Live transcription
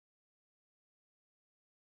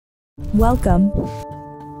Welcome.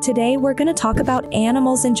 Today we're going to talk about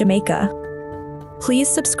animals in Jamaica. Please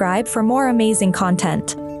subscribe for more amazing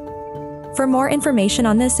content. For more information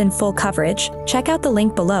on this in full coverage, check out the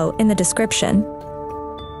link below in the description.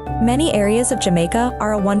 Many areas of Jamaica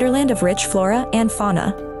are a wonderland of rich flora and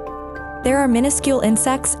fauna. There are minuscule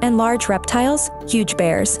insects and large reptiles, huge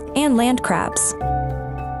bears, and land crabs.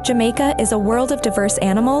 Jamaica is a world of diverse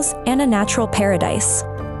animals and a natural paradise.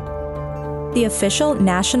 The official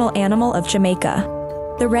national animal of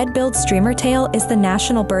Jamaica. The red-billed streamertail is the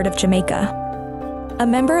national bird of Jamaica. A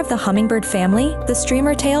member of the hummingbird family, the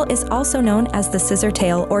streamertail is also known as the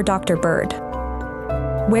scissor-tail or Dr. Bird.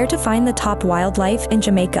 Where to find the top wildlife in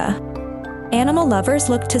Jamaica? Animal lovers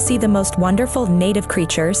look to see the most wonderful native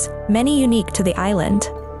creatures, many unique to the island.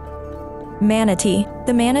 Manatee.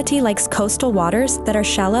 The manatee likes coastal waters that are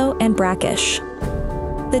shallow and brackish.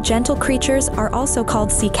 The gentle creatures are also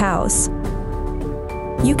called sea cows.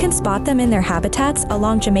 You can spot them in their habitats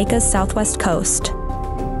along Jamaica's southwest coast.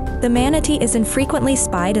 The manatee is infrequently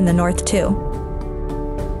spied in the north too.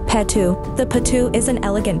 Petu. The petu is an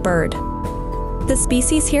elegant bird. The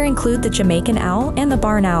species here include the Jamaican owl and the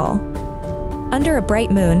barn owl. Under a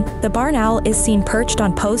bright moon, the barn owl is seen perched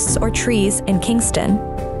on posts or trees in Kingston.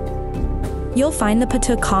 You'll find the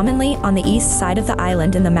petu commonly on the east side of the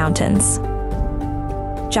island in the mountains.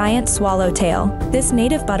 Giant swallowtail. This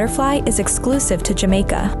native butterfly is exclusive to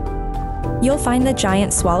Jamaica. You'll find the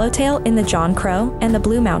giant swallowtail in the John Crow and the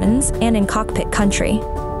Blue Mountains and in Cockpit Country.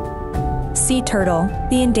 Sea turtle.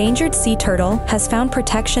 The endangered sea turtle has found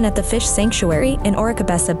protection at the fish sanctuary in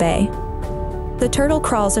Oricabessa Bay. The turtle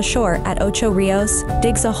crawls ashore at Ocho Rios,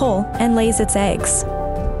 digs a hole, and lays its eggs.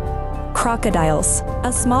 Crocodiles.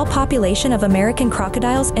 A small population of American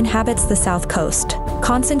crocodiles inhabits the south coast,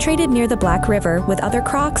 concentrated near the Black River with other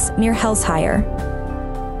crocs near Hell's Hire.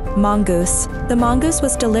 Mongoose. The mongoose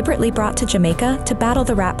was deliberately brought to Jamaica to battle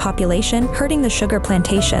the rat population hurting the sugar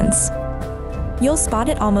plantations. You'll spot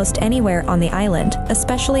it almost anywhere on the island,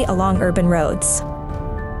 especially along urban roads.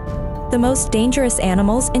 The most dangerous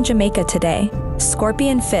animals in Jamaica today.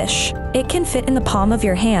 Scorpion fish. It can fit in the palm of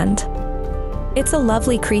your hand. It's a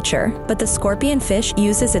lovely creature, but the scorpion fish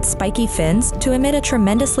uses its spiky fins to emit a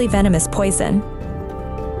tremendously venomous poison.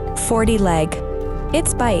 40-leg.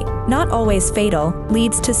 Its bite, not always fatal,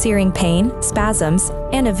 leads to searing pain, spasms,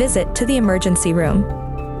 and a visit to the emergency room.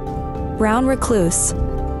 Brown recluse.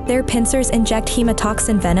 Their pincers inject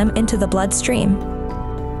hematoxin venom into the bloodstream.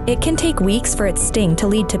 It can take weeks for its sting to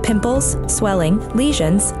lead to pimples, swelling,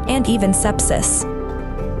 lesions, and even sepsis.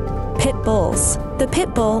 Pit bulls. The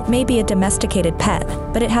pit bull may be a domesticated pet,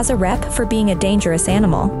 but it has a rep for being a dangerous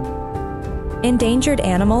animal. Endangered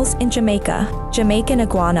animals in Jamaica. Jamaican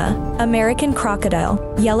iguana, American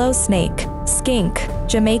crocodile, yellow snake, skink,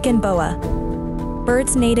 Jamaican boa.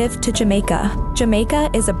 Birds native to Jamaica. Jamaica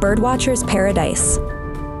is a birdwatcher's paradise.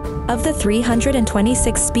 Of the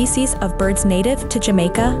 326 species of birds native to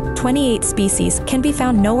Jamaica, 28 species can be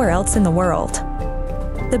found nowhere else in the world.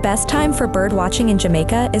 The best time for bird watching in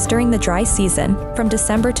Jamaica is during the dry season, from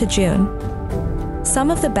December to June. Some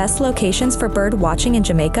of the best locations for bird watching in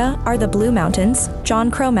Jamaica are the Blue Mountains, John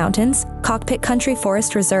Crow Mountains, Cockpit Country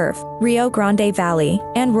Forest Reserve, Rio Grande Valley,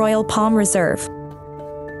 and Royal Palm Reserve.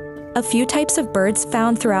 A few types of birds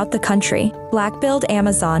found throughout the country. Black-billed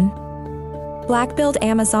Amazon. Black-billed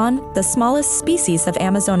Amazon, the smallest species of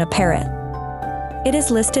Amazona parrot. It is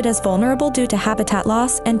listed as vulnerable due to habitat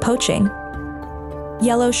loss and poaching.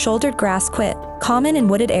 Yellow-shouldered grassquit, common in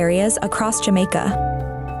wooded areas across Jamaica.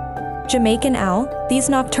 Jamaican owl. These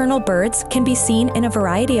nocturnal birds can be seen in a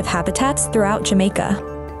variety of habitats throughout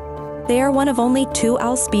Jamaica. They are one of only 2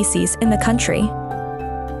 owl species in the country.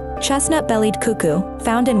 Chestnut-bellied cuckoo,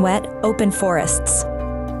 found in wet, open forests.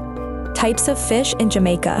 Types of fish in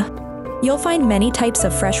Jamaica. You'll find many types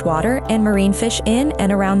of freshwater and marine fish in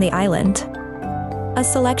and around the island. A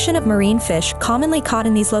selection of marine fish commonly caught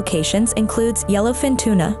in these locations includes yellowfin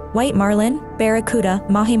tuna, white marlin, barracuda,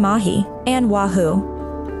 mahi-mahi, and wahoo.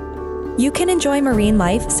 You can enjoy marine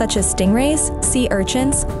life such as stingrays, sea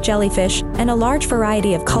urchins, jellyfish, and a large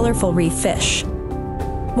variety of colorful reef fish.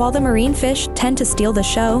 While the marine fish tend to steal the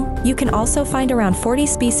show, you can also find around 40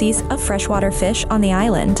 species of freshwater fish on the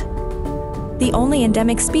island. The only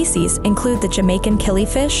endemic species include the Jamaican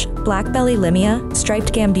killifish, black-belly limia,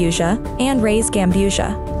 striped gambusia, and Ray's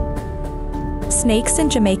gambusia. Snakes in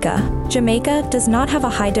Jamaica. Jamaica does not have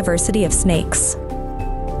a high diversity of snakes.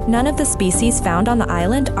 None of the species found on the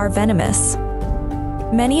island are venomous.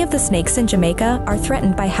 Many of the snakes in Jamaica are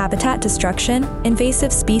threatened by habitat destruction,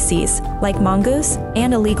 invasive species, like mongoose,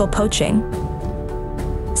 and illegal poaching.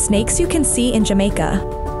 Snakes you can see in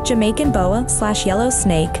Jamaica. Jamaican boa/yellow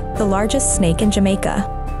snake, the largest snake in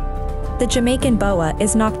Jamaica. The Jamaican boa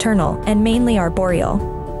is nocturnal and mainly arboreal.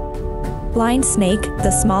 Blind snake, the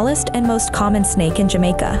smallest and most common snake in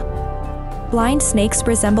Jamaica. Blind snakes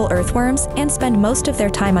resemble earthworms and spend most of their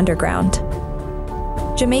time underground.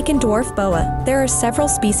 Jamaican dwarf boa. There are several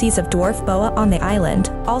species of dwarf boa on the island,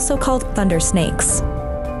 also called thunder snakes.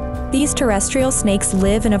 These terrestrial snakes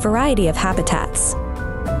live in a variety of habitats.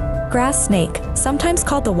 Grass snake, sometimes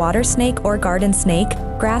called the water snake or garden snake,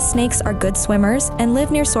 grass snakes are good swimmers and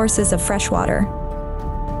live near sources of fresh water.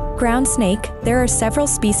 Ground snake, there are several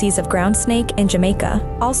species of ground snake in Jamaica,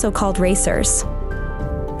 also called racers.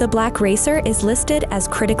 The black racer is listed as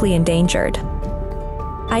critically endangered.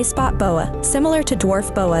 Eye-spot boa, similar to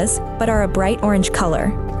dwarf boas, but are a bright orange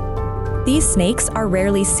color. These snakes are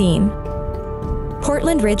rarely seen.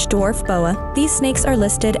 Portland Ridge dwarf boa, these snakes are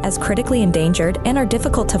listed as critically endangered and are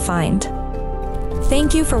difficult to find.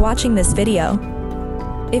 Thank you for watching this video.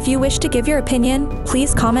 If you wish to give your opinion,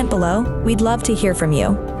 please comment below, we'd love to hear from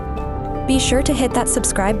you. Be sure to hit that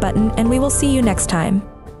subscribe button and we will see you next time.